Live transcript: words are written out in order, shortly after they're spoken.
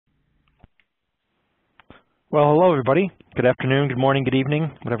Well, hello everybody. Good afternoon, good morning, good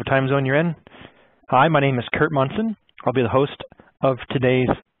evening, whatever time zone you're in. Hi, my name is Kurt Munson. I'll be the host of today's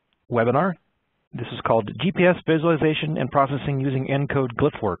webinar. This is called GPS Visualization and Processing Using nCode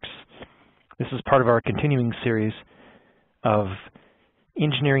GlyphWorks. This is part of our continuing series of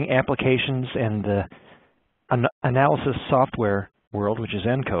engineering applications and the analysis software world, which is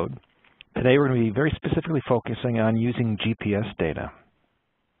nCode. Today we're going to be very specifically focusing on using GPS data.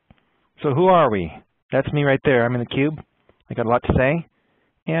 So who are we? That's me right there. I'm in the cube. I got a lot to say,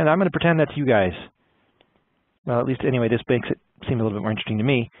 and I'm going to pretend that's you guys. Well, at least anyway, this makes it seem a little bit more interesting to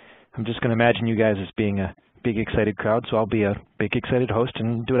me. I'm just going to imagine you guys as being a big, excited crowd, so I'll be a big, excited host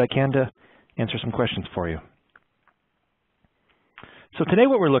and do what I can to answer some questions for you. So today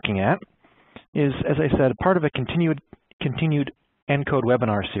what we're looking at is, as I said, part of a continued nCode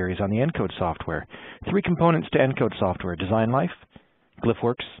webinar series on the nCode software. 3 components to nCode software: design life,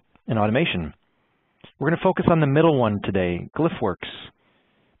 GlyphWorks, and automation. We're going to focus on the middle one today, GlyphWorks,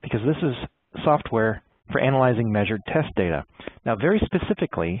 because this is software for analyzing measured test data. Now, very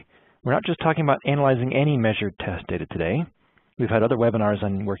specifically, we're not just talking about analyzing any measured test data today. We've had other webinars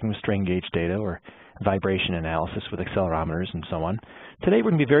on working with strain gauge data or vibration analysis with accelerometers and so on. Today,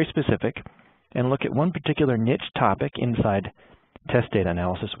 we're going to be very specific and look at one particular niche topic inside test data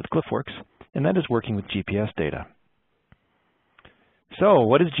analysis with GlyphWorks, and that is working with GPS data. So,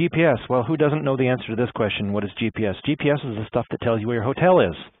 what is GPS? Well, who doesn't know the answer to this question? What is GPS? GPS is the stuff that tells you where your hotel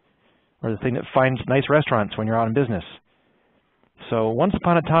is, or the thing that finds nice restaurants when you're out in business. So, once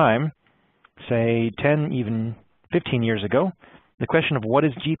upon a time, say 10, even 15 years ago, the question of what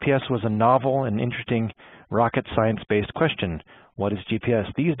is GPS was a novel and interesting rocket science-based question. What is GPS?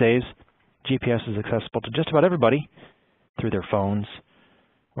 These days, GPS is accessible to just about everybody through their phones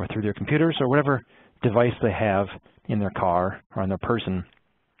or through their computers or whatever device they have in their car or on their person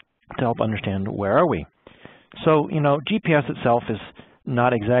to help understand where are we. So, you know, GPS itself is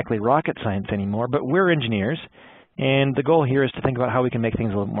not exactly rocket science anymore, but we're engineers, and the goal here is to think about how we can make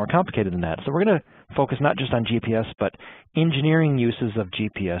things a little more complicated than that. So we're going to focus not just on GPS, but engineering uses of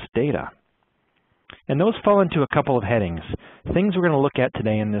GPS data. And those fall into a couple of headings. Things we're going to look at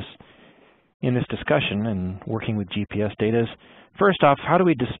today in this discussion and working with GPS data is, first off, how do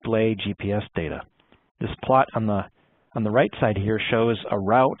we display GPS data? This plot on the right side here shows a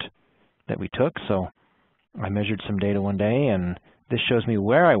route that we took. So I measured some data one day, and this shows me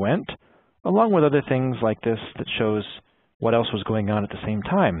where I went, along with other things like this that shows what else was going on at the same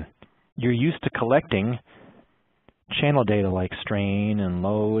time. You're used to collecting channel data like strain and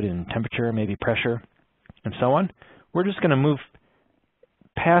load and temperature, maybe pressure, and so on. We're just going to move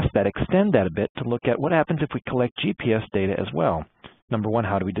past that, extend that a bit to look at what happens if we collect GPS data as well. Number one,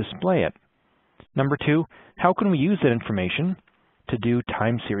 how do we display it? Number two, how can we use that information to do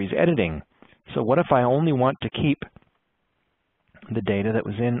time series editing? So what if I only want to keep the data that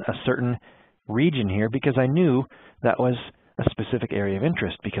was in a certain region here because I knew that was a specific area of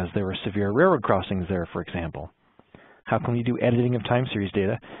interest because there were severe railroad crossings there, for example? How can we do editing of time series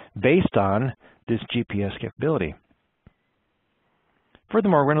data based on this GPS capability?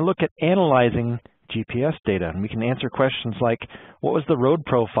 Furthermore, we're going to look at analyzing GPS data, and we can answer questions like, what was the road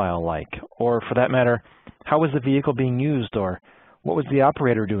profile like? Or for that matter, how was the vehicle being used? Or what was the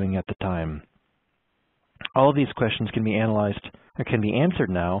operator doing at the time? All of these questions can be analyzed, or can be answered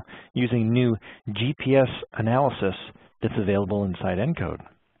now using new GPS analysis that's available inside nCode.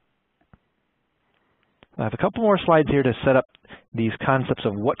 I have a couple more slides here to set up these concepts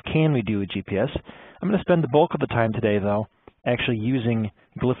of what can we do with GPS. I'm going to spend the bulk of the time today, though, actually using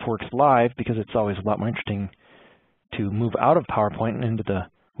GlyphWorks Live because it's always a lot more interesting to move out of PowerPoint and into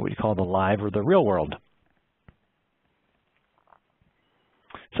what we call the live or the real world.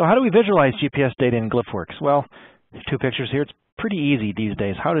 So how do we visualize GPS data in GlyphWorks? Well, there's 2 pictures here. It's pretty easy these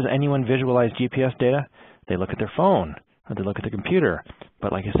days. How does anyone visualize GPS data? They look at their phone or they look at their computer.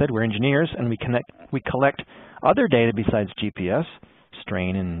 But like I said, we're engineers and we collect other data besides GPS,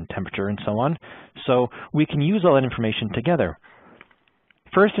 strain and temperature and so on, so we can use all that information together.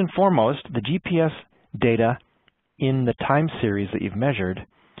 First and foremost, the GPS data in the time series that you've measured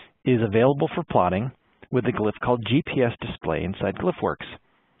is available for plotting with a glyph called GPS display inside GlyphWorks.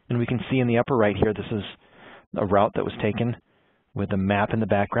 And we can see in the upper right here, this is a route that was taken with a map in the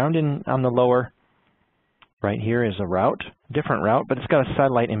background, and on the lower right here is a route, different route, but it's got a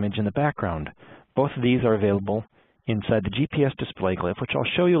satellite image in the background. Both of these are available inside the GPS display glyph, which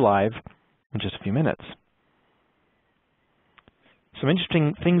I'll show you live in just a few minutes. Some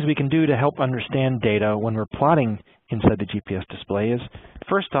interesting things we can do to help understand data when we're plotting inside the GPS display is,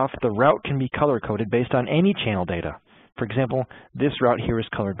 first off, the route can be color-coded based on any channel data. For example, this route here is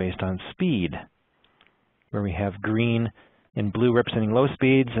colored based on speed. where we have green and blue representing low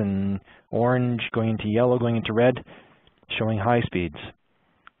speeds and orange going into yellow, going into red, showing high speeds.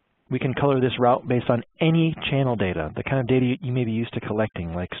 We can color this route based on any channel data, the kind of data you may be used to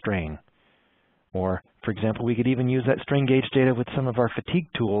collecting, like strain. Or, for example, we could even use that strain gauge data with some of our fatigue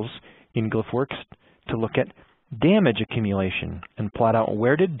tools in GlyphWorks to look at damage accumulation and plot out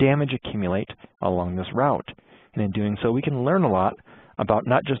where did damage accumulate along this route. And in doing so, we can learn a lot about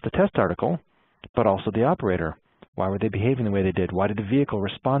not just the test article, but also the operator. Why were they behaving the way they did? Why did the vehicle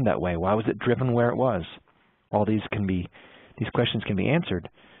respond that way? Why was it driven where it was? All these questions can be answered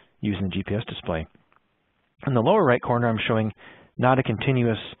using the GPS display. In the lower right corner, I'm showing not a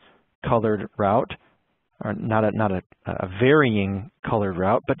continuous colored route, or not a varying colored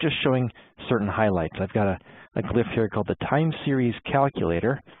route, but just showing certain highlights. I've got a glyph here called the time series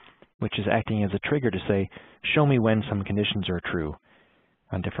calculator, which is acting as a trigger to say, show me when some conditions are true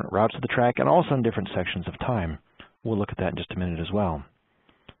on different routes of the track and also in different sections of time. We'll look at that in just a minute as well.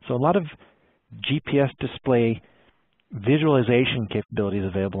 So a lot of GPS display visualization capabilities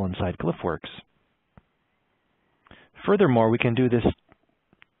available inside GlyphWorks. Furthermore, we can do this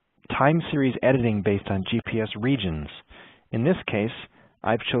time series editing based on GPS regions. In this case,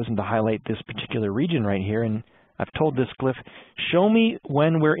 I've chosen to highlight this particular region right here, and I've told this glyph, show me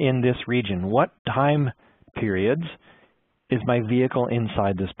when we're in this region. What time periods is my vehicle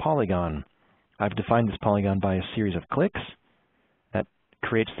inside this polygon? I've defined this polygon by a series of clicks that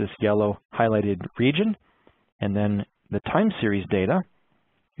creates this yellow highlighted region, and then the time series data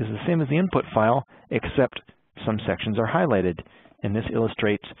is the same as the input file, except some sections are highlighted, and this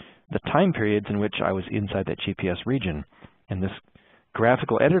illustrates the time periods in which I was inside that GPS region. And this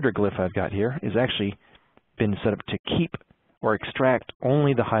graphical editor glyph I've got here is actually been set up to keep or extract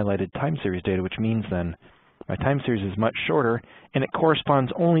only the highlighted time series data, which means then my time series is much shorter and it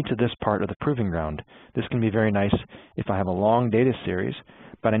corresponds only to this part of the proving ground. This can be very nice if I have a long data series,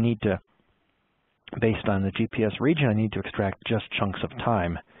 but I need to, based on the GPS region, I need to extract just chunks of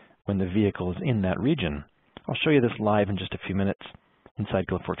time when the vehicle is in that region. I'll show you this live in just a few minutes inside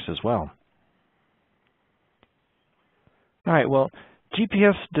GlyphWorks as well. All right, well,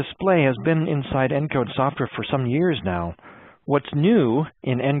 GPS display has been inside nCode software for some years now. What's new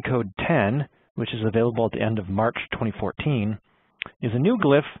in nCode 10, which is available at the end of March 2014, is a new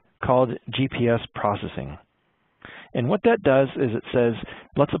glyph called GPS processing. And what that does is it says,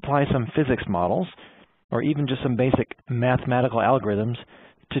 let's apply some physics models, or even just some basic mathematical algorithms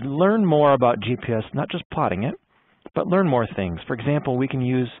to learn more about GPS, not just plotting it, but learn more things. For example, we can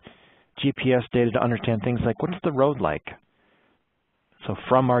use GPS data to understand things like, what's the road like? So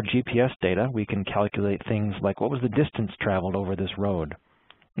from our GPS data, we can calculate things like, what was the distance traveled over this road?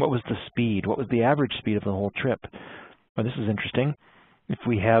 What was the speed? What was the average speed of the whole trip? Well, this is interesting. If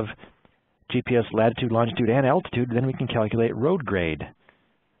we have GPS latitude, longitude, and altitude, then we can calculate road grade.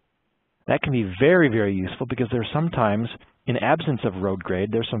 That can be very, very useful because there's sometimes, in absence of road grade,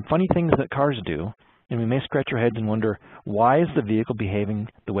 there's some funny things that cars do, and we may scratch our heads and wonder, why is the vehicle behaving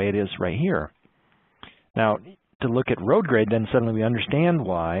the way it is right here? Now, to look at road grade, then suddenly we understand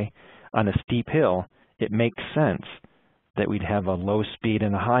why, on a steep hill, it makes sense that we'd have a low speed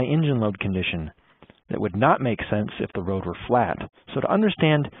and a high engine load condition. That would not make sense if the road were flat. So to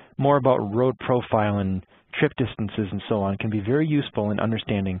understand more about road profile and trip distances and so on can be very useful in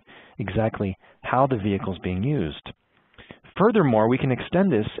understanding exactly how the vehicle is being used. Furthermore, we can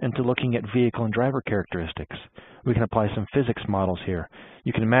extend this into looking at vehicle and driver characteristics. We can apply some physics models here.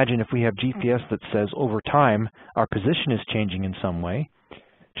 You can imagine if we have GPS that says over time our position is changing in some way,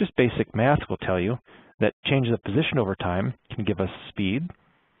 just basic math will tell you that changes of position over time can give us speed,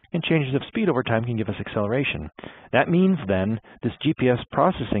 and changes of speed over time can give us acceleration. That means then this GPS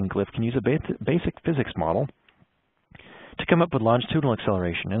processing glyph can use a basic physics model to come up with longitudinal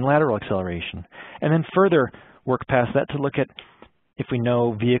acceleration and lateral acceleration, and then further work past that to look at, if we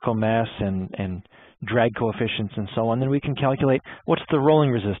know vehicle mass and drag coefficients and so on, then we can calculate what's the rolling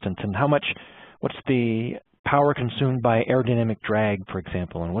resistance and what's the power consumed by aerodynamic drag, for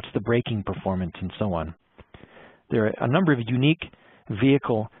example, and what's the braking performance and so on. There are a number of unique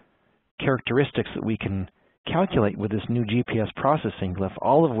vehicle characteristics that we can calculate with this new GPS processing glyph,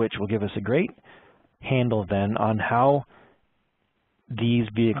 all of which will give us a great handle then on how these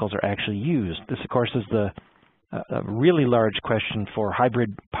vehicles are actually used. This, of course, is a really large question for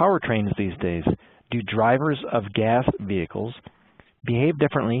hybrid powertrains these days. Do drivers of gas vehicles behave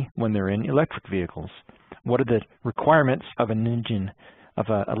differently when they're in electric vehicles? What are the requirements of an engine, of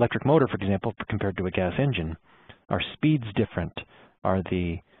an electric motor, for example, compared to a gas engine? Are speeds different? Are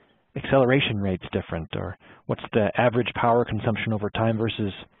the acceleration rates different? Or what's the average power consumption over time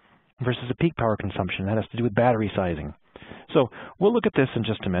versus versus a peak power consumption. That has to do with battery sizing. So we'll look at this in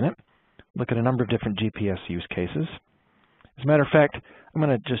just a minute, look at a number of different GPS use cases. As a matter of fact, I'm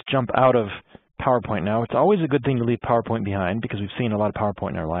going to just jump out of PowerPoint now. It's always a good thing to leave PowerPoint behind because we've seen a lot of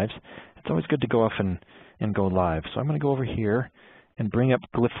PowerPoint in our lives. It's always good to go off and go live. So I'm going to go over here and bring up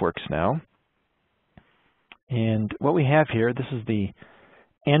GlyphWorks now. And what we have here, this is the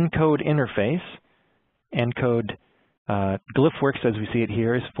nCode interface. nCode GlyphWorks, as we see it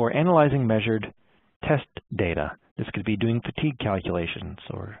here, is for analyzing measured test data. This could be doing fatigue calculations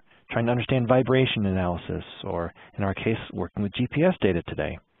or trying to understand vibration analysis, or in our case, working with GPS data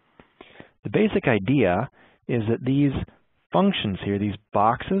today. The basic idea is that these functions here, these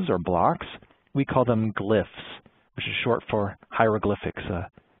boxes or blocks, we call them glyphs, which is short for hieroglyphics,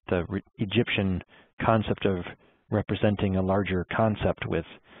 the Egyptian concept of representing a larger concept with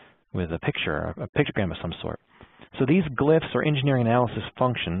a picture, a pictogram of some sort. So these glyphs or engineering analysis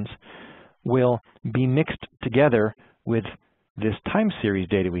functions will be mixed together with this time series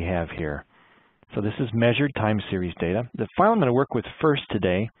data we have here. So this is measured time series data. The file I'm going to work with first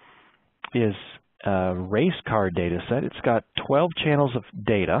today is a race car data set. It's got 12 channels of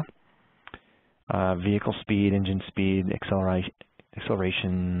data, vehicle speed, engine speed,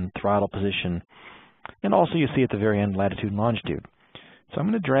 acceleration, throttle position, and also you see at the very end latitude and longitude. So I'm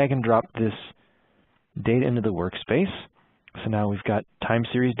going to drag and drop this data into the workspace. So now we've got time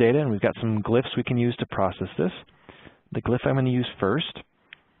series data and we've got some glyphs we can use to process this. The glyph I'm going to use first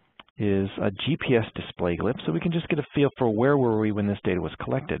is a GPS display glyph, so we can just get a feel for where were we when this data was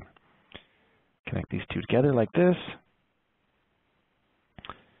collected. Connect these two together like this.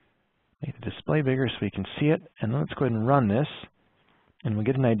 Make the display bigger so we can see it, and then let's go ahead and run this, and we'll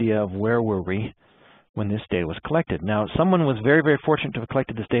get an idea of where were we when this data was collected. Now, someone was very, very fortunate to have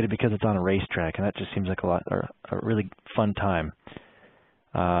collected this data because it's on a racetrack, and that just seems like a really fun time.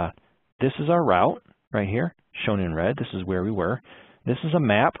 This is our route right here, shown in red. This is where we were. This is a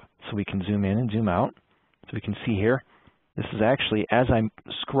map, so we can zoom in and zoom out. So we can see here, this is actually, as I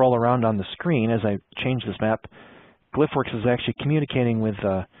scroll around on the screen, as I change this map, GlyphWorks is actually communicating with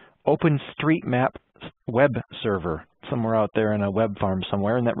OpenStreetMap web server somewhere out there in a web farm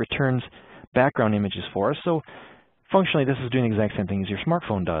somewhere, and that returns background images for us. So functionally, this is doing the exact same thing as your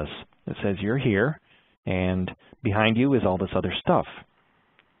smartphone does. It says you're here, and behind you is all this other stuff.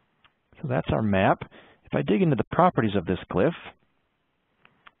 So that's our map. If I dig into the properties of this glyph,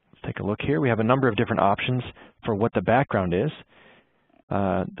 let's take a look here. We have a number of different options for what the background is.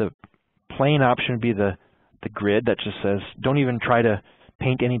 The plain option would be the grid that just says, don't even try to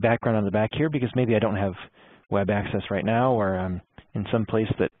paint any background on the back here because maybe I don't have web access right now, or I'm in some place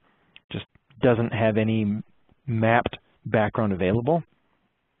that just doesn't have any mapped background available.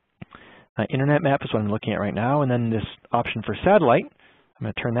 Internet map is what I'm looking at right now, and then this option for satellite, I'm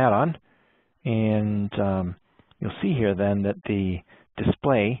going to turn that on, and you'll see here then that the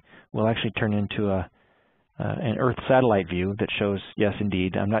display will actually turn into an Earth satellite view that shows, yes,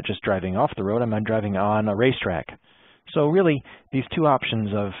 indeed, I'm not just driving off the road, I'm driving on a racetrack. So really, these two options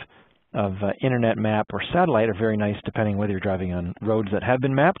of internet map or satellite are very nice depending whether you're driving on roads that have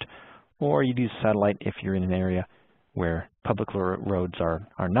been mapped, or you'd use satellite if you're in an area where public roads are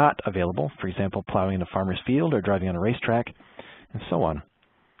not available, for example, plowing in a farmer's field or driving on a racetrack, and so on.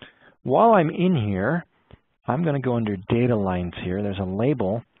 While I'm in here, I'm going to go under data lines here. There's a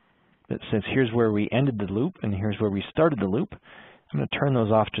label that says here's where we ended the loop and here's where we started the loop. I'm going to turn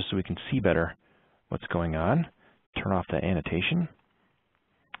those off just so we can see better what's going on. Turn off that annotation.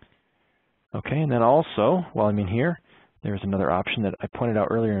 Okay, and then also, while I'm in here, there's another option that I pointed out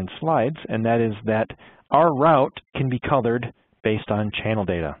earlier in slides, and that is that our route can be colored based on channel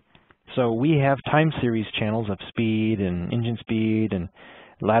data. So we have time series channels of speed and engine speed and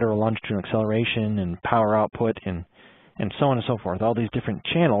lateral longitudinal acceleration and power output and so on and so forth. All these different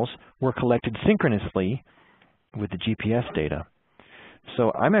channels were collected synchronously with the GPS data.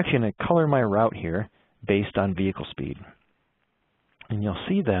 So I'm actually going to color my route here based on vehicle speed. And you'll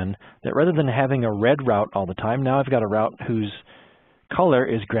see then that rather than having a red route all the time, now I've got a route whose color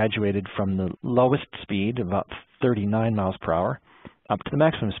is graduated from the lowest speed, about 39 miles per hour, up to the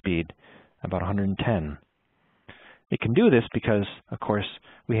maximum speed, about 110. It can do this because, of course,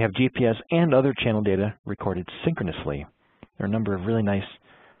 we have GPS and other channel data recorded synchronously. There are a number of really nice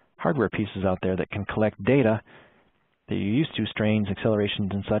hardware pieces out there that can collect data that you're used to, strains,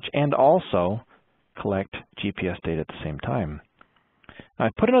 accelerations, and such, and also collect GPS data at the same time. I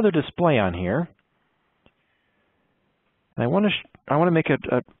put another display on here, and I want to make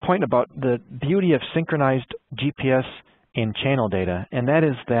a point about the beauty of synchronized GPS and channel data, and that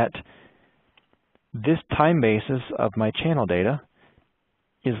is that this time basis of my channel data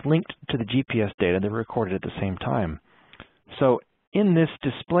is linked to the GPS data that were recorded at the same time. So in this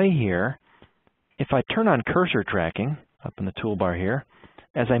display here, if I turn on cursor tracking up in the toolbar here,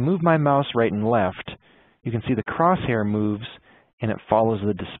 as I move my mouse right and left, you can see the crosshair moves and it follows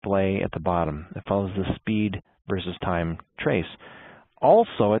the display at the bottom. It follows the speed versus time trace.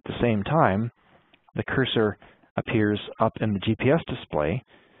 Also, at the same time, the cursor appears up in the GPS display.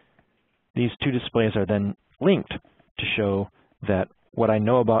 These two displays are then linked to show that what I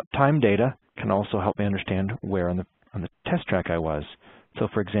know about time data can also help me understand where on the test track I was. So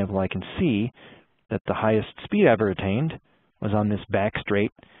for example, I can see that the highest speed I ever attained was on this back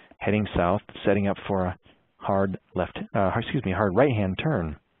straight heading south, setting up for a hard right-hand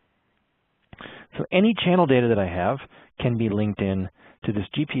turn. So any channel data that I have can be linked in to this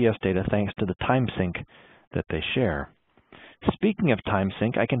GPS data thanks to the time sync that they share. Speaking of time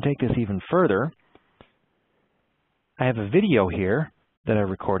sync, I can take this even further. I have a video here that I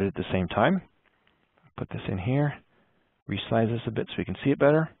recorded at the same time. Put this in here, resize this a bit so we can see it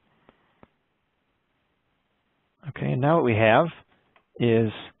better. Okay, and now what we have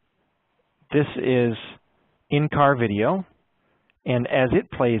is this is in-car video, and as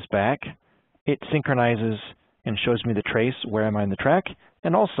it plays back, it synchronizes and shows me the trace, where am I on the track,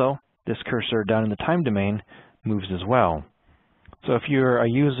 and also this cursor down in the time domain moves as well. So if you're a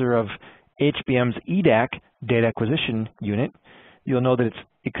user of HBM's EDAC data acquisition unit, you'll know that it's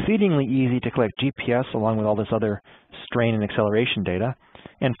exceedingly easy to collect GPS along with all this other strain and acceleration data.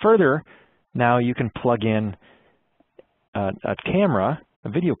 And further, now you can plug in a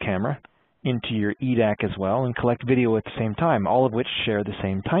video camera, into your EDAC as well and collect video at the same time, all of which share the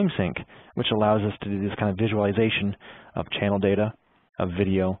same time sync, which allows us to do this kind of visualization of channel data, of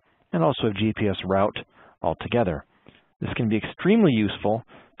video, and also of GPS route altogether. This can be extremely useful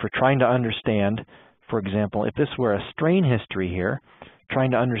for trying to understand, for example, if this were a strain history here, trying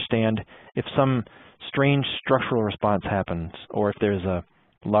to understand if some strange structural response happens, or if there's a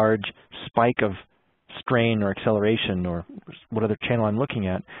large spike of strain or acceleration, or what other channel I'm looking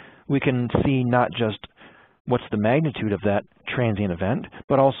at, we can see not just what's the magnitude of that transient event,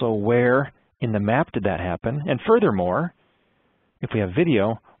 but also where in the map did that happen, and furthermore, if we have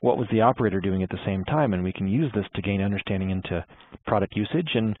video, what was the operator doing at the same time, and we can use this to gain understanding into product usage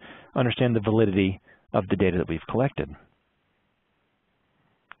and understand the validity of the data that we've collected.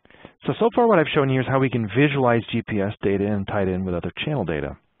 So far what I've shown you is how we can visualize GPS data and tie it in with other channel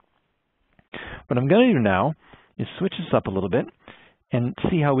data. What I'm going to do now is switch this up a little bit and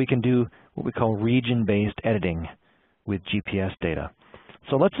see how we can do what we call region-based editing with GPS data.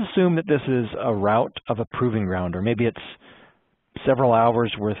 So let's assume that this is a route of a proving ground, or maybe it's several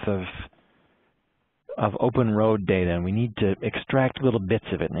hours worth of open road data, and we need to extract little bits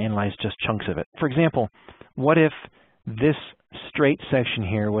of it and analyze just chunks of it. For example, what if this straight section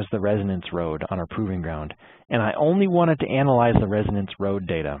here was the resonance road on our proving ground, and I only wanted to analyze the resonance road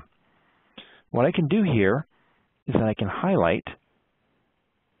data? What I can do here is that I can highlight.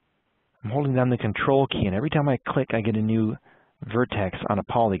 I'm holding down the control key, and every time I click, I get a new vertex on a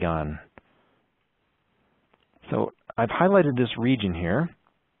polygon. So I've highlighted this region here,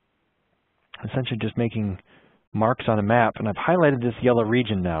 essentially just making marks on a map, and I've highlighted this yellow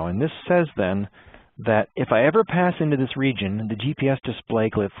region now. And this says then that if I ever pass into this region, the GPS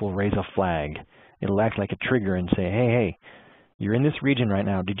display glyph will raise a flag. It'll act like a trigger and say, hey, you're in this region right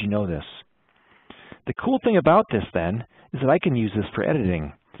now. Did you know this? The cool thing about this then is that I can use this for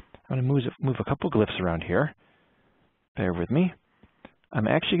editing. I'm going to move a couple glyphs around here. Bear with me. I'm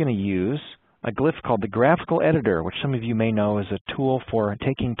actually going to use a glyph called the graphical editor, which some of you may know is a tool for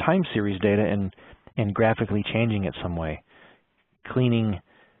taking time series data and graphically changing it some way, cleaning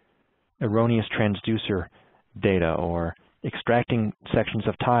erroneous transducer data or extracting sections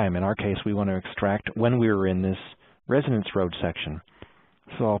of time. In our case, we want to extract when we were in this resonance road section.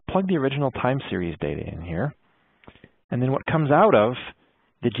 So I'll plug the original time series data in here, and then what comes out of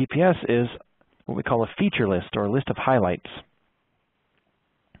the GPS is what we call a feature list, or a list of highlights.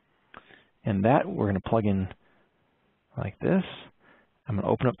 And that we're going to plug in like this. I'm going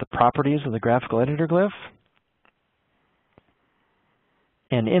to open up the properties of the graphical editor glyph.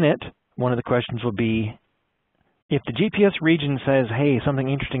 And in it, one of the questions will be, if the GPS region says, hey, something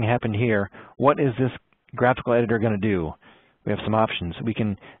interesting happened here, what is this graphical editor going to do? We have some options. We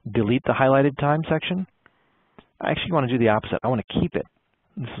can delete the highlighted time section. I actually want to do the opposite. I want to keep it.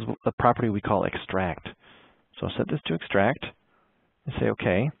 This is the property we call extract. So I'll set this to extract and say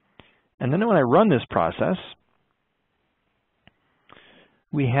OK. And then when I run this process,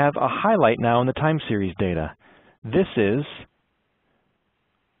 we have a highlight now in the time series data. This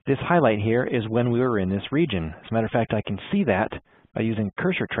highlight here is when we were in this region. As a matter of fact, I can see that by using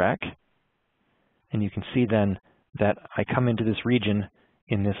cursor track, and you can see then that I come into this region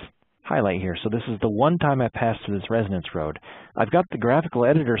in this highlight here. So this is the one time I pass through this resonance road. I've got the graphical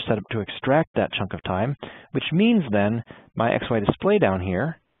editor set up to extract that chunk of time, which means then my XY display down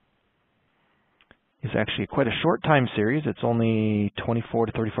here is actually quite a short time series. It's only 24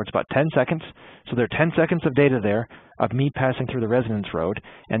 to 34, it's about 10 seconds. So there are 10 seconds of data there of me passing through the resonance road,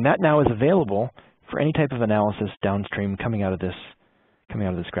 and that now is available for any type of analysis downstream coming out of this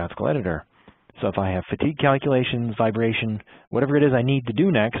graphical editor. So if I have fatigue calculations, vibration, whatever it is I need to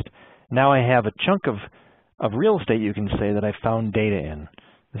do next, now I have a chunk of real estate, you can say, that I found data in.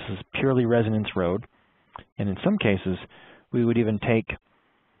 This is purely resonance road, and in some cases we would even take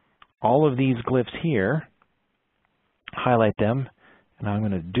all of these glyphs here, highlight them, and I'm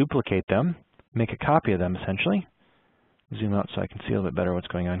going to duplicate them, make a copy of them essentially. Zoom out so I can see a little bit better what's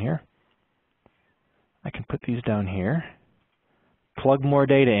going on here. I can put these down here, plug more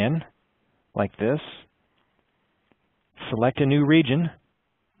data in like this, select a new region.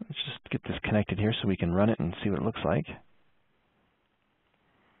 Let's just get this connected here so we can run it and see what it looks like.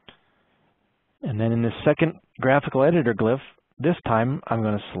 And then in this second graphical editor glyph, this time I'm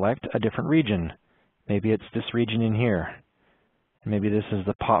going to select a different region. Maybe it's this region in here. Maybe this is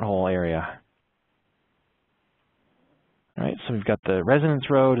the pothole area. All right, so we've got the resonance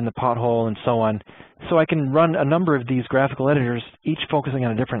road and the pothole and so on. So I can run a number of these graphical editors, each focusing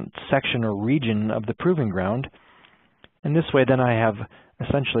on a different section or region of the proving ground. And this way then I have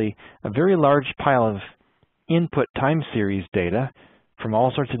essentially a very large pile of input time series data from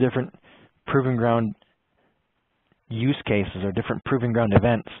all sorts of different proving ground use cases or different proving ground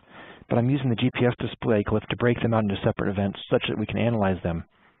events. But I'm using the GPS display glyph to break them out into separate events such that we can analyze them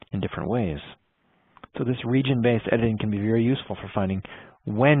in different ways. So this region-based editing can be very useful for finding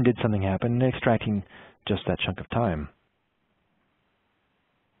when did something happen and extracting just that chunk of time.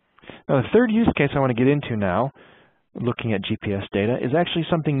 Now the third use case I want to get into now, looking at GPS data, is actually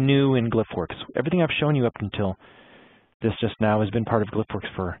something new in GlyphWorks. Everything I've shown you up until this just now has been part of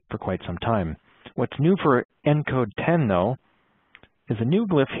GlyphWorks for quite some time. What's new for nCode 10 though is a new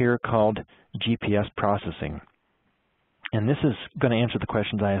glyph here called GPS processing. And this is going to answer the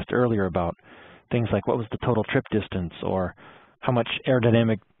questions I asked earlier about things like what was the total trip distance, or how much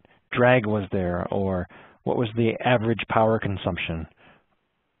aerodynamic drag was there, or what was the average power consumption,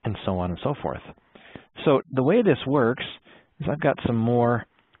 and so on and so forth. So the way this works is I've got some more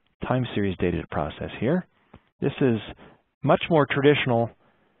time series data to process here. This is much more traditional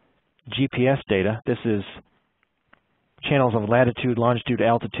GPS data. This is channels of latitude, longitude,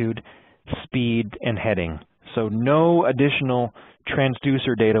 altitude, speed, and heading. So no additional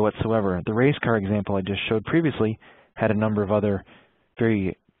transducer data whatsoever. The race car example I just showed previously had a number of other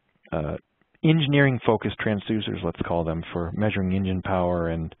very engineering-focused transducers, let's call them, for measuring engine power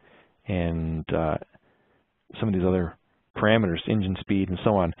and some of these other parameters, engine speed and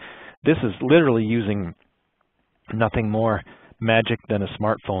so on. This is literally using nothing more magic than a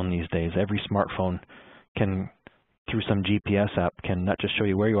smartphone these days. Every smartphone can, through some GPS app, can not just show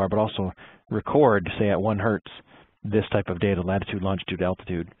you where you are, but also record, say at 1 hertz, this type of data, latitude, longitude,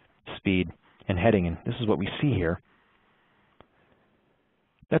 altitude, speed, and heading. And this is what we see here.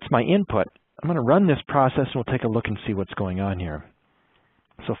 That's my input. I'm going to run this process and we'll take a look and see what's going on here.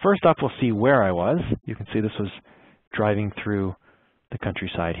 So first off, we'll see where I was. You can see this was driving through the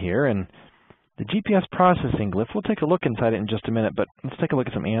countryside here. And the GPS processing glyph, we'll take a look inside it in just a minute, but let's take a look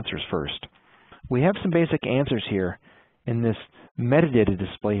at some answers first. We have some basic answers here in this metadata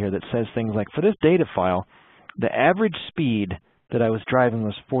display here that says things like, for this data file, the average speed that I was driving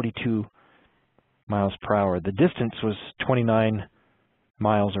was 42 miles per hour. The distance was 29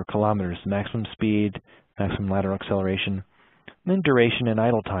 miles or kilometers, maximum speed, maximum lateral acceleration, and then duration and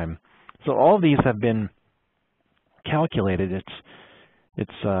idle time. So all of these have been calculated. It's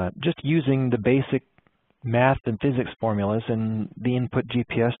just using the basic math and physics formulas and the input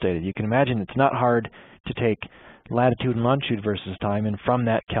GPS data. You can imagine it's not hard to take latitude and longitude versus time, and from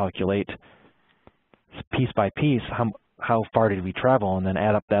that calculate piece by piece how far did we travel, and then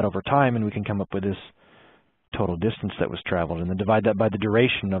add up that over time, and we can come up with this total distance that was traveled, and then divide that by the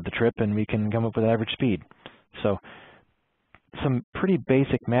duration of the trip, and we can come up with average speed. So some pretty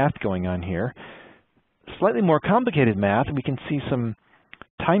basic math going on here. Slightly more complicated math, we can see some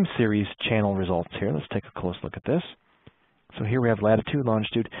time series channel results here. Let's take a close look at this. So here we have latitude,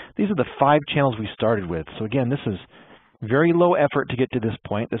 longitude. These are the 5 channels we started with. So again, this is very low effort to get to this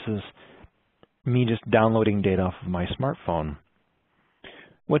point. This is me just downloading data off of my smartphone.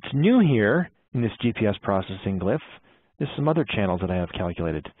 What's new here in this GPS processing glyph is some other channels that I have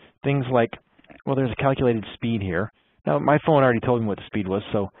calculated. Things like, well, there's a calculated speed here, Now, my phone already told me what the speed was,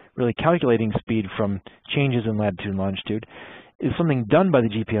 so really calculating speed from changes in latitude and longitude is something done by the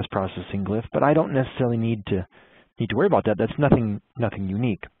GPS processing glyph, but I don't necessarily need to worry about that. That's nothing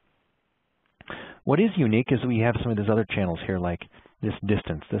unique. What is unique is we have some of these other channels here, like this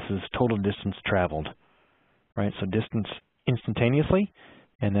distance. This is total distance traveled, right? So distance instantaneously,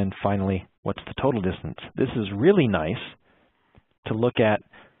 and then finally, what's the total distance? This is really nice to look at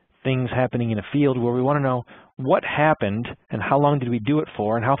things happening in a field where we want to know what happened and how long did we do it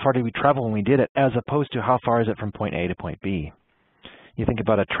for and how far did we travel when we did it, as opposed to how far is it from point A to point B. You think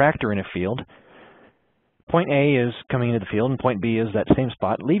about a tractor in a field. Point A is coming into the field and point B is that same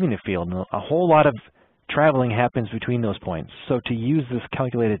spot leaving the field. And a whole lot of traveling happens between those points. So to use this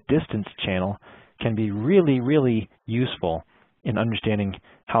calculated distance channel can be really, really useful in understanding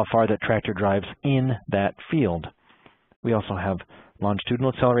how far that tractor drives in that field. We also have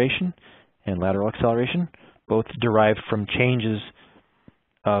longitudinal acceleration and lateral acceleration, both derived from changes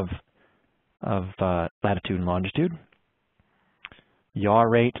of latitude and longitude. Yaw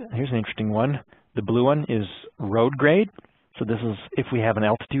rate, here's an interesting one. The blue one is road grade. So this is if we have an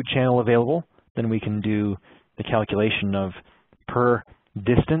altitude channel available, then we can do the calculation of per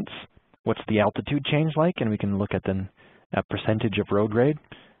distance, what's the altitude change like, and we can look at then a percentage of road grade.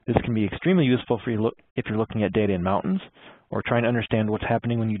 This can be extremely useful for you if you're looking at data in mountains or trying to understand what's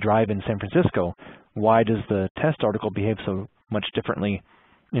happening when you drive in San Francisco. Why does the test article behave so much differently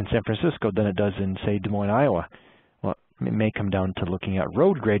in San Francisco than it does in, say, Des Moines, Iowa? Well, it may come down to looking at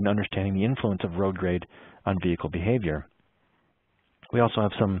road grade and understanding the influence of road grade on vehicle behavior. We also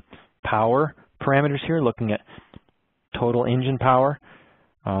have some power parameters here, looking at total engine power,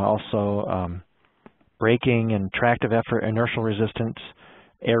 also braking and tractive effort, inertial resistance,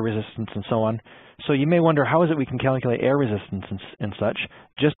 air resistance, and so on. So you may wonder, how is it we can calculate air resistance and such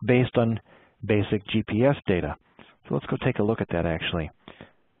just based on basic GPS data? So let's go take a look at that actually.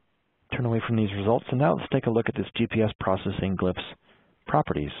 Turn away from these results, and now let's take a look at this GPS processing glyph's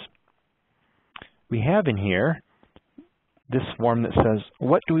properties. We have in here this form that says,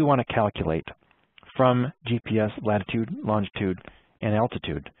 what do we want to calculate from GPS latitude, longitude, and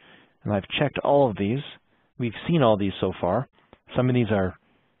altitude? And I've checked all of these. We've seen all these so far. Some of these are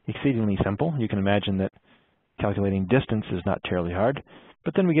exceedingly simple. You can imagine that calculating distance is not terribly hard.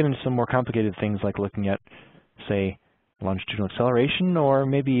 But then we get into some more complicated things like looking at, say, longitudinal acceleration, or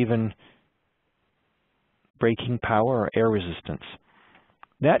maybe even braking power or air resistance.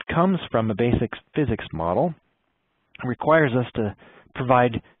 That comes from a basic physics model. It requires us to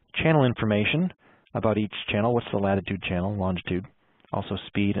provide channel information about each channel. What's the latitude channel, longitude, also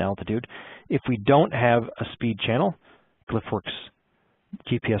speed and altitude. If we don't have a speed channel, GlyphWorks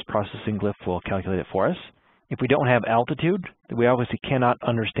GPS processing glyph will calculate it for us. If we don't have altitude, we obviously cannot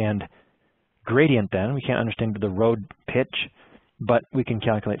understand gradient then. We can't understand the road pitch, but we can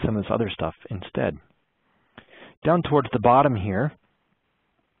calculate some of this other stuff instead. Down towards the bottom here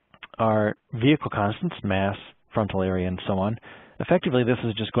are vehicle constants, mass, frontal area, and so on. Effectively, this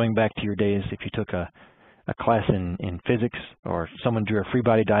is just going back to your days if you took a class in physics, or someone drew a free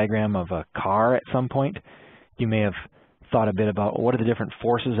body diagram of a car at some point. You may have thought a bit about what are the different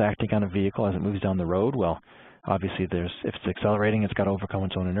forces acting on a vehicle as it moves down the road. Well, obviously if it's accelerating, it's got to overcome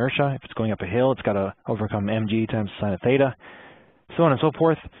its own inertia. If it's going up a hill, it's got to overcome mg times sine of theta, so on and so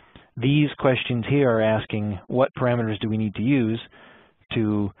forth. These questions here are asking what parameters do we need to use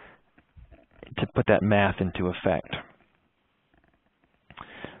to put that math into effect.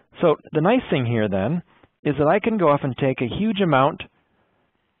 So the nice thing here then is that I can go off and take a huge amount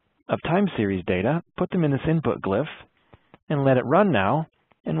of time series data, put them in this input glyph, and let it run now,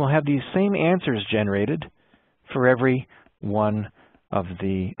 and we'll have these same answers generated for every one of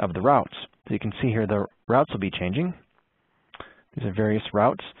the routes. So you can see here the routes will be changing. These are various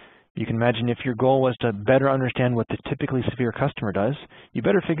routes. You can imagine if your goal was to better understand what the typically severe customer does, you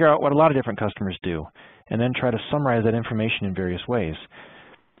better figure out what a lot of different customers do, and then try to summarize that information in various ways.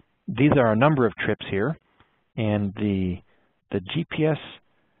 These are a number of trips here, and the GPS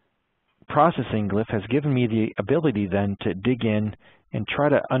processing glyph has given me the ability then to dig in and try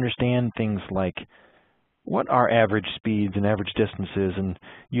to understand things like what are average speeds and average distances, and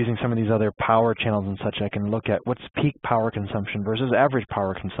using some of these other power channels and such, I can look at what's peak power consumption versus average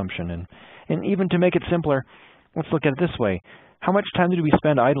power consumption. And even to make it simpler, let's look at it this way. How much time did we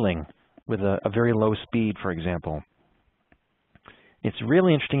spend idling with a very low speed, for example? It's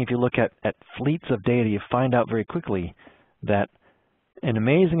really interesting if you look at fleets of data, you find out very quickly that an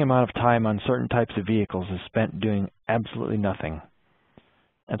amazing amount of time on certain types of vehicles is spent doing absolutely nothing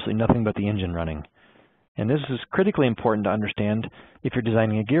but the engine running. And this is critically important to understand if you're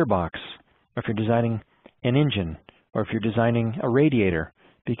designing a gearbox, or if you're designing an engine, or if you're designing a radiator,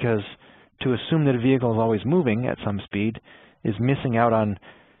 because to assume that a vehicle is always moving at some speed is missing out on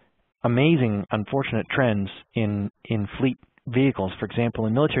amazing, unfortunate trends in fleet vehicles. For example,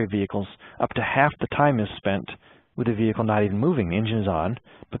 in military vehicles, up to half the time is spent with the vehicle not even moving. The engine is on,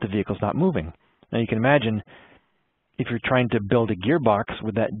 but the vehicle's not moving. Now you can imagine if you're trying to build a gearbox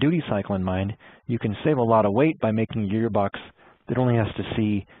with that duty cycle in mind, you can save a lot of weight by making a gearbox that only has to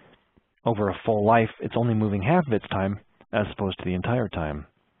see over a full life, it's only moving half of its time as opposed to the entire time.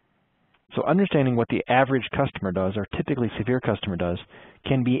 So understanding what the average customer does, or typically severe customer does,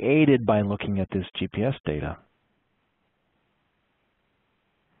 can be aided by looking at this GPS data.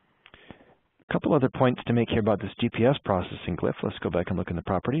 A couple other points to make here about this GPS processing glyph. Let's go back and look in the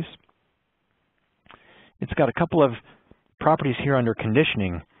properties. It's got a couple of properties here under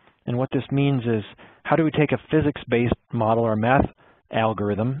conditioning, and what this means is how do we take a physics-based model or math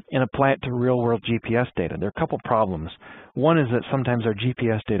algorithm and apply it to real-world GPS data. There are a couple problems. One is that sometimes our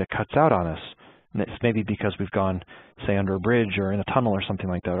GPS data cuts out on us, and it's maybe because we've gone, say, under a bridge or in a tunnel or something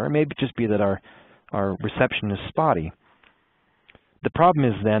like that, or it may just be that our reception is spotty. The problem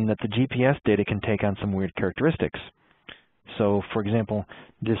is then that the GPS data can take on some weird characteristics. So, for example,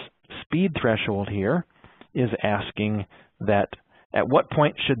 this speed threshold here is asking that at what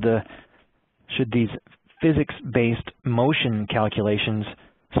point should these physics-based motion calculations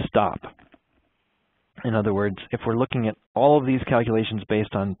stop. In other words, if we're looking at all of these calculations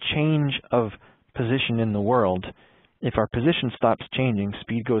based on change of position in the world, if our position stops changing,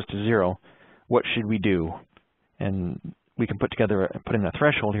 speed goes to 0, what should we do? And we can put in a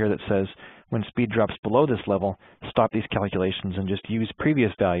threshold here that says when speed drops below this level, stop these calculations and just use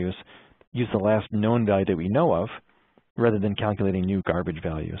previous values, use the last known value that we know of, rather than calculating new garbage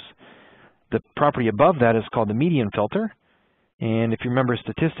values. The property above that is called the median filter, and if you remember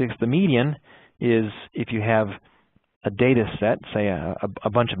statistics, the median is if you have a data set, say a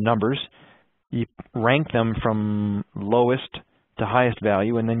bunch of numbers, you rank them from lowest to highest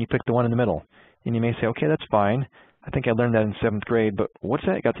value, and then you pick the one in the middle. And you may say, okay, that's fine. I think I learned that in 7th grade, but what's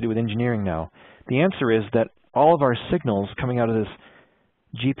that got to do with engineering now? The answer is that all of our signals coming out of this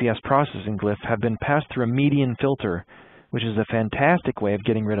GPS processing glyph have been passed through a median filter, which is a fantastic way of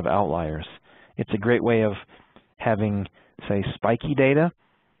getting rid of outliers. It's a great way of having, say, spiky data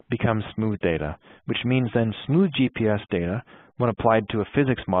become smooth data, which means then smooth GPS data, when applied to a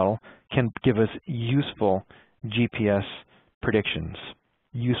physics model, can give us useful GPS predictions,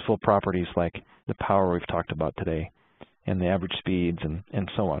 useful properties like the power we've talked about today, and the average speeds, and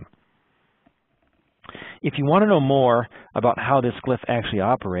so on. If you want to know more about how this glyph actually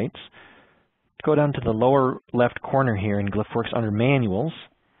operates, go down to the lower left corner here in GlyphWorks under Manuals,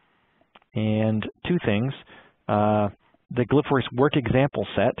 and two things. The GlyphWorks work example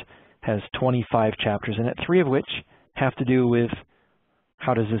set has 25 chapters in it, 3 of which have to do with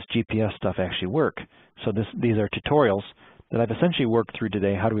how does this GPS stuff actually work. So these are tutorials that I've essentially worked through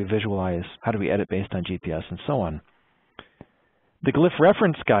today. How do we visualize, how do we edit based on GPS, and so on. The glyph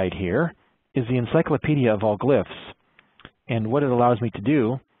reference guide here is the encyclopedia of all glyphs. And what it allows me to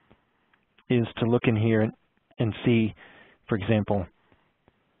do is to look in here and see, for example,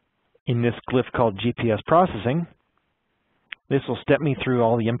 in this glyph called GPS processing, this will step me through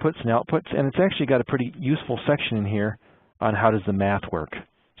all the inputs and outputs, and it's actually got a pretty useful section in here on how does the math work.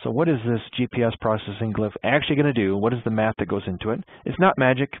 So what is this GPS processing glyph actually going to do? What is the math that goes into it? It's not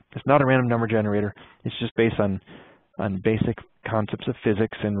magic. It's not a random number generator. It's just based on basic concepts of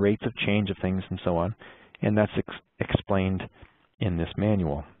physics and rates of change of things and so on. And that's explained in this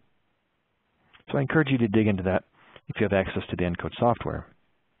manual. So I encourage you to dig into that if you have access to the nCode software.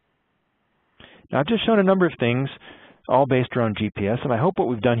 Now I've just shown a number of things all based around GPS, and I hope what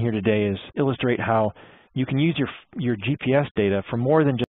we've done here today is illustrate how you can use your GPS data for more than just